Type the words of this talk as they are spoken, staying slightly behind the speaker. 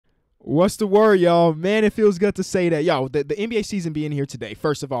What's the word, y'all? Man, it feels good to say that. Yo, the NBA season being here today,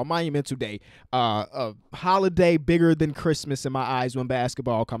 first of all, monumental day. A holiday bigger than Christmas in my eyes when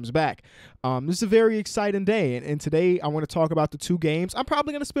basketball comes back. This is a very exciting day, and today I want to talk about the two games. I'm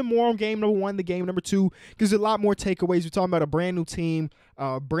probably going to spend more on game number one than game number two because there's a lot more takeaways. We're talking about a brand new team,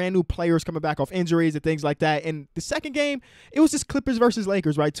 brand new players coming back off injuries and things like that. And the second game, it was just Clippers versus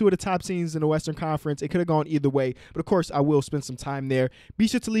Lakers, right? Two of the top teams in the Western Conference. It could have gone either way, but of course, I will spend some time there. Be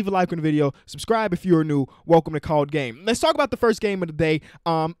sure to leave a like on the video, subscribe if you're new. Welcome to Called Game. Let's talk about the first game of the day.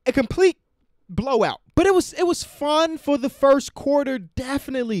 A complete blowout, but it was fun for the first quarter.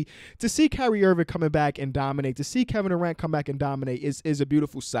 Definitely to see Kyrie Irving coming back and dominate, to see Kevin Durant come back and dominate is a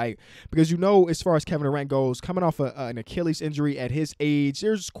beautiful sight, because as far as Kevin Durant goes, coming off an Achilles injury at his age,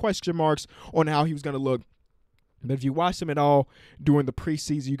 there's question marks on how he was going to look. But if you watch him at all during the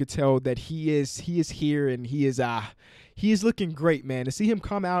preseason, you could tell that he is here, and he is looking great, man. To see him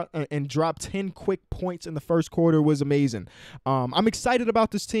come out and drop 10 quick points in the first quarter was amazing. I'm excited about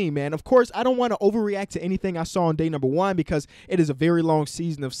this team, man. Of course, I don't want to overreact to anything I saw on day number one because it is a very long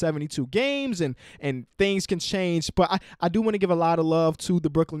season of 72 games and things can change. But I do want to give a lot of love to the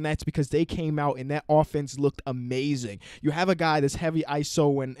Brooklyn Nets because they came out and that offense looked amazing. You have a guy that's heavy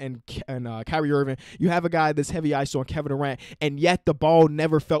ISO and Kyrie Irving. You have a guy that's heavy ISO and Kevin Durant, and yet the ball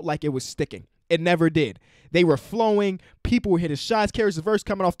never felt like it was sticking. It never did. They were flowing. People were hitting shots. Caris LeVert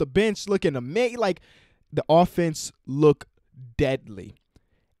coming off the bench looking amazing. Like, the offense looked deadly.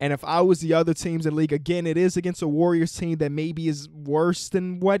 And if I was the other teams in the league, again, it is against a Warriors team that maybe is worse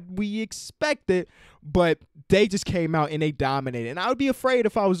than what we expected, but they just came out and they dominated. And I would be afraid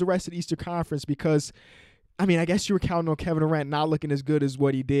if I was the rest of the Eastern Conference because, I mean, I guess you were counting on Kevin Durant not looking as good as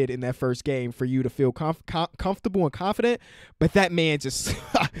what he did in that first game for you to feel comfortable and confident. But that man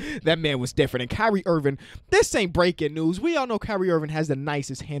that man was different. And Kyrie Irving, this ain't breaking news. We all know Kyrie Irving has the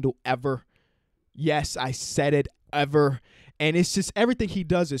nicest handle ever. Yes, I said it, ever. And it's just everything he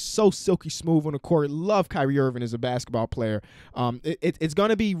does is so silky smooth on the court. Love Kyrie Irving as a basketball player. It's going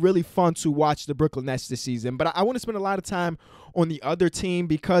to be really fun to watch the Brooklyn Nets this season. But I want to spend a lot of time on the other team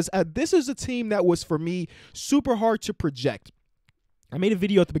because this is a team that was, for me, super hard to project. I made a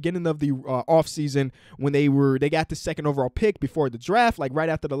video at the beginning of the offseason when they got the second overall pick before the draft, like right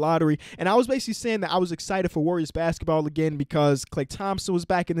after the lottery. And I was basically saying that I was excited for Warriors basketball again because Klay Thompson was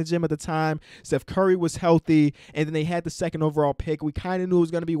back in the gym at the time. Steph Curry was healthy. And then they had the second overall pick. We kind of knew it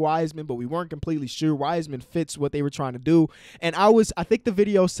was going to be Wiseman, but we weren't completely sure. Wiseman fits what they were trying to do. And I think the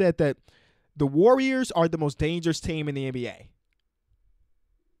video said that the Warriors are the most dangerous team in the NBA.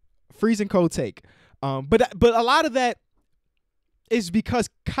 Freezing cold take. But a lot of that is because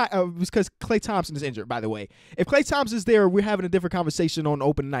Klay Thompson is injured, by the way. If Klay Thompson is there, we're having a different conversation on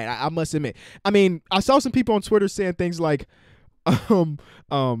open night, I must admit. I mean, I saw some people on Twitter saying things like, when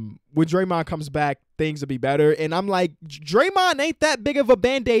Draymond comes back, things will be better. And I'm like, Draymond ain't that big of a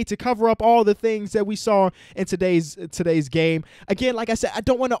Band-Aid to cover up all the things that we saw in today's game. Again, like I said, I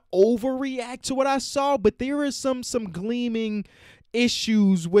don't want to overreact to what I saw, but there is some gleaming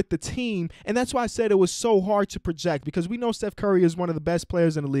issues with the team, and that's why I said it was so hard to project, because we know Steph Curry is one of the best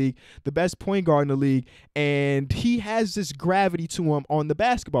players in the league, the best point guard in the league, and he has this gravity to him on the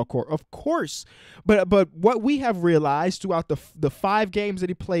basketball court, of course. But what we have realized throughout the 5 games that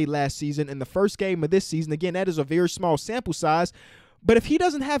he played last season and the first game of this season, again, that is a very small sample size, but if he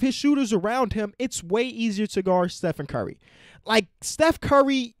doesn't have his shooters around him, it's way easier to guard Stephen Curry. Like, Steph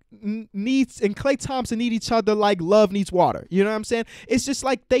Curry needs and Klay Thompson need each other like love needs water. You know what I'm saying? It's just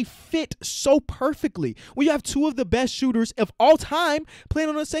like they fit so perfectly. When you have two of the best shooters of all time playing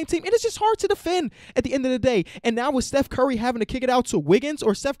on the same team, it is just hard to defend at the end of the day. And now with Steph Curry having to kick it out to Wiggins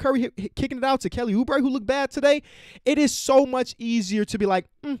or Steph Curry kicking it out to Kelly Oubre, who looked bad today, it is so much easier to be like,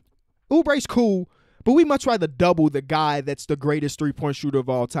 Oubre's cool, but we much rather double the guy that's the greatest three-point shooter of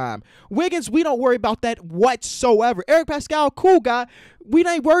all time. Wiggins, we don't worry about that whatsoever. Eric Pascal, cool guy. We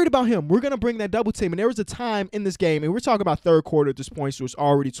ain't worried about him. We're going to bring that double team. And there was a time in this game, and we're talking about third quarter at this point, so it's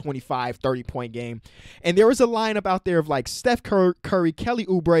already 25, 30-point game. And there was a lineup out there of like Steph Curry, Kelly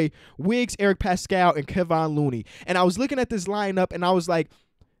Oubre, Wiggs, Eric Pascal, and Kevon Looney. And I was looking at this lineup, and I was like,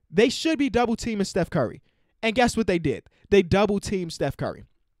 they should be double-teaming Steph Curry. And guess what they did? They double-teamed Steph Curry.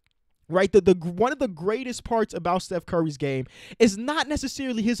 Right, one of the greatest parts about Steph Curry's game is not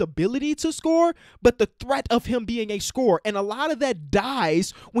necessarily his ability to score, but the threat of him being a scorer. And a lot of that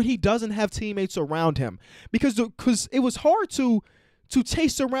dies when he doesn't have teammates around him, because it was hard to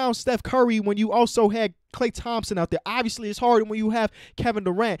chase around Steph Curry when you also had Klay Thompson out there. Obviously, it's hard when you have Kevin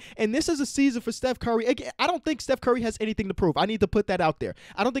Durant. And this is a season for Steph Curry. Again, I don't think Steph Curry has anything to prove. I need to put that out there.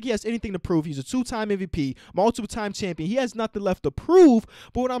 I don't think he has anything to prove. He's a 2-time MVP, multiple-time champion. He has nothing left to prove.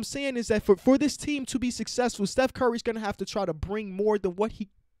 But what I'm saying is that for this team to be successful, Steph Curry's going to have to try to bring more than what he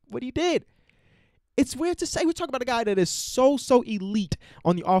did. It's weird to say. We talk about a guy that is so elite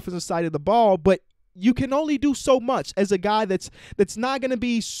on the offensive side of the ball, but you can only do so much as a guy that's not going to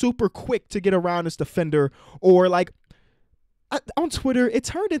be super quick to get around his defender, or like on Twitter, it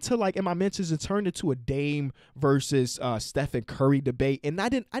turned into, like, in my mentions, it turned into a Dame versus Steph and Curry debate, and I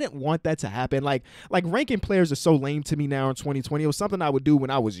didn't want that to happen. Like ranking players are so lame to me now in 2020. It was something I would do when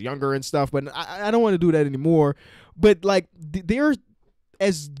I was younger and stuff, but I don't want to do that anymore. But like they're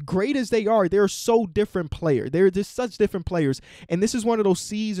as great as they're so different players. They're just such different players. And this is one of those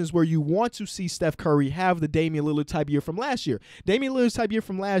seasons where you want to see Steph Curry have the Damian Lillard type year from last year. Damian Lillard's type year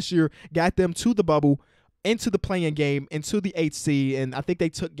from last year got them to the bubble, into the play-in game, into the 8th seed, and I think they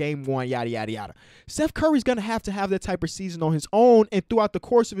took game 1, yada, yada, yada. Steph Curry's going to have that type of season on his own, and throughout the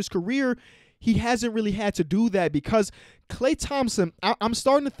course of his career, he hasn't really had to do that because Klay Thompson, I'm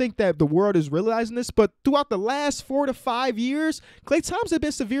starting to think that the world is realizing this, but throughout the last 4 to 5 years, Klay Thompson has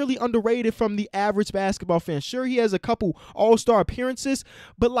been severely underrated from the average basketball fan. Sure, he has a couple all-star appearances,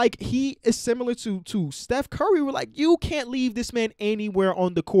 but like he is similar to Steph Curry. We're like, you can't leave this man anywhere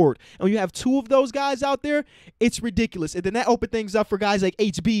on the court. And when you have 2 of those guys out there, it's ridiculous. And then that opened things up for guys like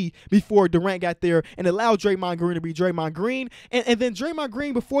HB before Durant got there and allowed Draymond Green to be Draymond Green. And then Draymond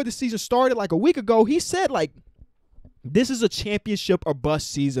Green, before the season started like a week ago, he said, like, this is a championship or bust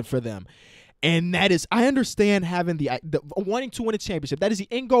season for them. And that is, I understand having the wanting to win a championship. That is the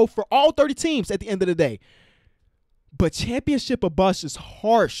end goal for all 30 teams at the end of the day. But championship or bust is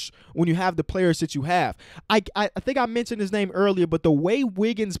harsh when you have the players that you have. I think I mentioned his name earlier, but the way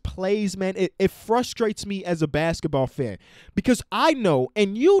Wiggins plays, man, it frustrates me as a basketball fan. Because I know,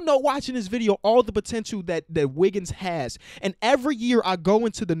 and you know watching this video, all the potential that Wiggins has. And every year I go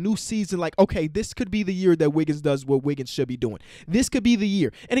into the new season like, okay, this could be the year that Wiggins does what Wiggins should be doing. This could be the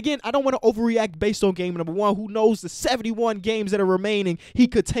year. And again, I don't want to overreact based on game number 1. Who knows the 71 games that are remaining, he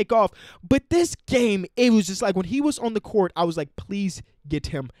could take off. But this game, it was just like when he was on the court, I was like, please get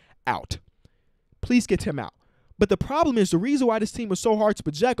him out. Please get him out. But the problem is, the reason why this team was so hard to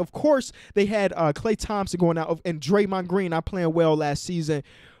project, of course, they had Klay Thompson going out and Draymond Green not playing well last season.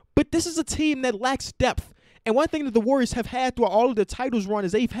 But this is a team that lacks depth. And one thing that the Warriors have had throughout all of the titles run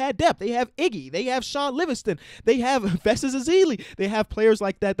is they've had depth. They have Iggy. They have Sean Livingston. They have Festus Ezeli. They have players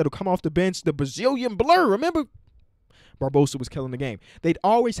like that that'll come off the bench. The Brazilian Blur. Remember? Barbosa was killing the game. They'd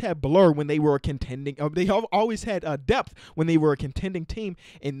always had blur when they were a contending. They always had depth when they were a contending team,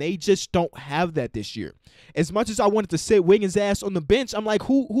 and they just don't have that this year. As much as I wanted to sit Wiggins' ass on the bench, I'm like,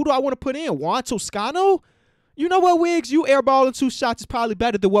 who do I want to put in? Juan Toscano? You know what, Wiggs? You airballing 2 shots is probably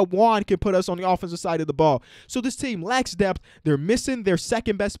better than what Juan can put us on the offensive side of the ball. So this team lacks depth. They're missing their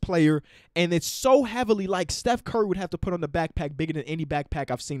second best player, and it's so heavily like Steph Curry would have to put on the backpack bigger than any backpack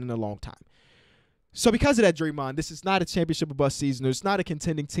I've seen in a long time. So because of that, Draymond, this is not a championship or bust season. It's not a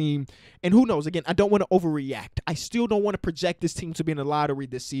contending team. And who knows? Again, I don't want to overreact. I still don't want to project this team to be in the lottery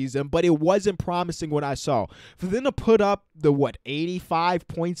this season, but it wasn't promising what I saw. For them to put up the, 85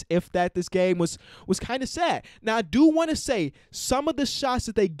 points, if that, this game was kind of sad. Now, I do want to say some of the shots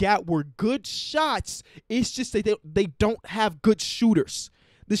that they got were good shots. It's just that they don't have good shooters.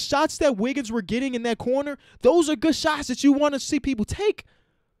 The shots that Wiggins were getting in that corner, those are good shots that you want to see people take.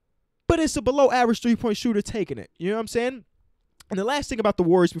 But it's a below-average three-point shooter taking it. You know what I'm saying? And the last thing about the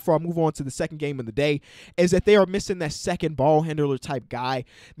Warriors before I move on to the second game of the day is that they are missing that second ball handler type guy.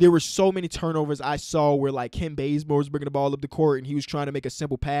 There were so many turnovers I saw where like Ken Bazemore was bringing the ball up the court and he was trying to make a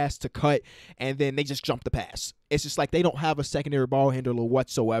simple pass to cut, and then they just jumped the pass. It's just like they don't have a secondary ball handler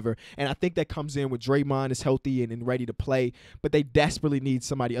whatsoever. And I think that comes in with Draymond is healthy and ready to play, but they desperately need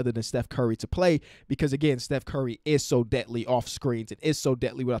somebody other than Steph Curry to play because, again, Steph Curry is so deadly off screens and is so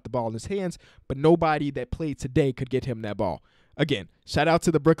deadly without the ball in his hands, but nobody that played today could get him that ball. Again, shout out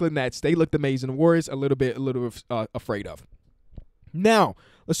to the Brooklyn Nets. They looked amazing. The Warriors a little afraid of. Now,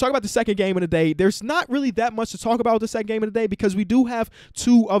 let's talk about the second game of the day. There's not really that much to talk about with the second game of the day because we do have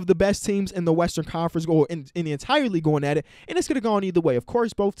 2 of the best teams in the Western Conference or in the entire league going at it, and it's going to go on either way. Of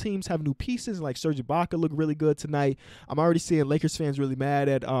course, both teams have new pieces, like Serge Ibaka looked really good tonight. I'm already seeing Lakers fans really mad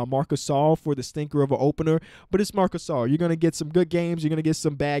at Marc Gasol for the stinker of an opener, but it's Marc Gasol. You're going to get some good games. You're going to get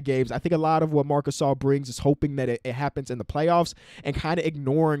some bad games. I think a lot of what Marc Gasol brings is hoping that it happens in the playoffs and kind of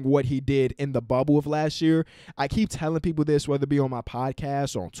ignoring what he did in the bubble of last year. I keep telling people this, whether it be on my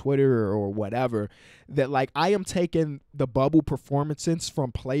podcast or on Twitter or whatever, that like I am taking the bubble performances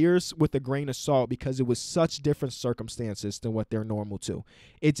from players with a grain of salt because it was such different circumstances than what they're normal to.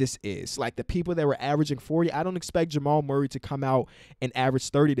 It just is. Like the people that were averaging 40, I don't expect Jamal Murray to come out and average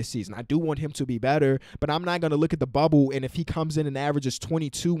 30 this season. I do want him to be better, but I'm not going to look at the bubble and if he comes in and averages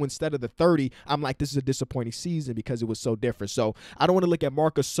 22 instead of the 30, I'm like, this is a disappointing season because it was so different. So I don't want to look at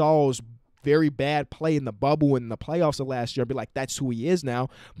Marc Gasol's very bad play in the bubble and the playoffs of last year and be like, that's who he is now.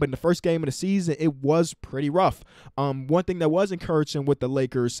 But in the first game of the season, it was pretty rough. One thing that was encouraging with the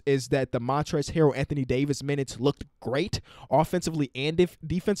Lakers is that the Montrezl Harrell, Anthony Davis minutes looked great offensively and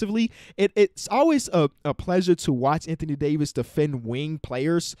defensively. It's always a pleasure to watch Anthony Davis defend wing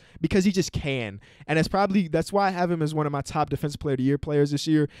players because he just can. And that's why I have him as one of my top defensive player of the year players this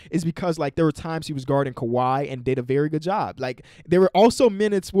year, is because like there were times he was guarding Kawhi and did a very good job. Like there were also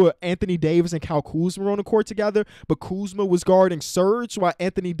minutes where Anthony Davis and Kyle Kuzma were on the court together, but Kuzma was guarding Serge while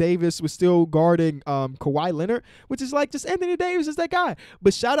Anthony Davis was still guarding Kawhi Leonard, which is like just Anthony Davis is that guy.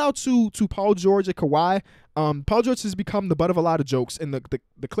 But shout out to Paul George and Kawhi. Paul George has become the butt of a lot of jokes, and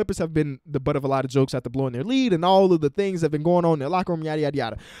the Clippers have been the butt of a lot of jokes after blowing their lead and all of the things that have been going on in their locker room, yada, yada,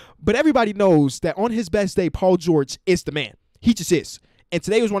 yada. But everybody knows that on his best day, Paul George is the man. He just is. And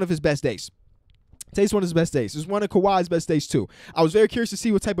today was one of his best days. Today's one of his best days. It was one of Kawhi's best days, too. I was very curious to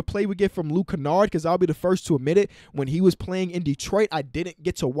see what type of play we get from Luke Kennard because I'll be the first to admit it. When he was playing in Detroit, I didn't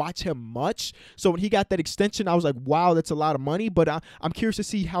get to watch him much. So when he got that extension, I was like, wow, that's a lot of money. But I'm curious to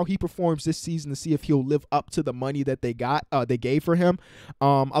see how he performs this season to see if he'll live up to the money that they gave for him.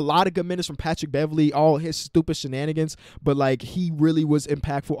 A lot of good minutes from Patrick Beverley, all his stupid shenanigans. But, like, he really was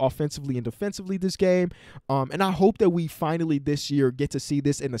impactful offensively and defensively this game. And I hope that we finally this year get to see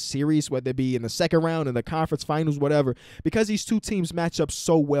this in a series, whether it be in the second round, in the conference finals, whatever, because these two teams match up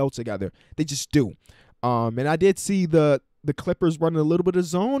so well together. They just do. And I did see the Clippers running a little bit of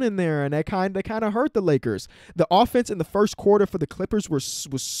zone in there, and that kind of hurt the Lakers. The offense in the first quarter for the Clippers was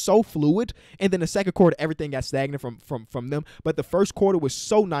so fluid, and then the second quarter everything got stagnant from them. But the first quarter was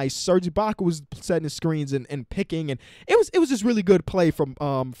so nice. Serge Ibaka was setting screens and picking, and it was just really good play from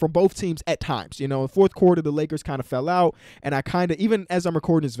both teams at times. You know, in fourth quarter the Lakers kind of fell out, and I kind of, even as I'm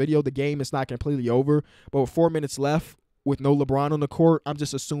recording this video, the game is not completely over, but with 4 minutes left, with no LeBron on the court, I'm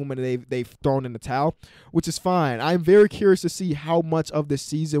just assuming they've thrown in the towel, which is fine. I'm very curious to see how much of this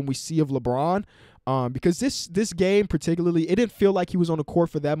season we see of LeBron. Because this game particularly, it didn't feel like he was on the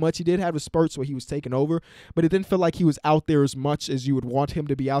court for that much. He did have a spurts where he was taking over, but it didn't feel like he was out there as much as you would want him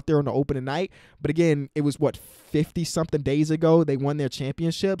to be out there on the opening night. But again, it was 50-something days ago they won their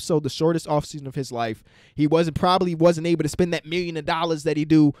championship, so the shortest offseason of his life. He probably wasn't able to spend that $1 million that he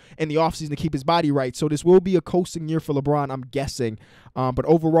do in the offseason to keep his body right. So this will be a coasting year for LeBron, I'm guessing. But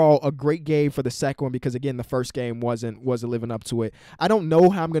overall, a great game for the second one because again, the first game wasn't living up to it. I don't know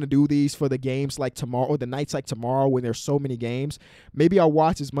how I'm gonna do these for the games like tomorrow or the nights like tomorrow when there's so many games. Maybe I'll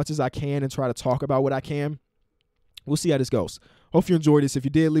watch as much as I can and try to talk about what I can. We'll see how this goes. Hope you enjoyed this. If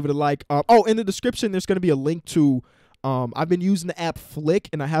you did, leave it a like. In the description, there's going to be a link to, I've been using the app Flick,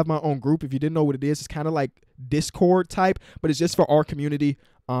 and I have my own group. If you didn't know what it is, it's kind of like Discord type, but it's just for our community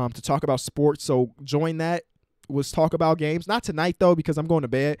to talk about sports. So join that. Let's talk about games. Not tonight, though, because I'm going to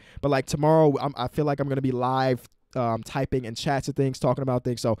bed, but like tomorrow, I feel like I'm going to be live typing and chats and things, talking about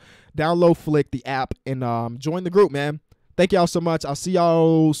things. So download Flick, the app, and join the group, man. Thank y'all so much. I'll see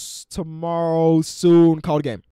y'all tomorrow soon. Call the game.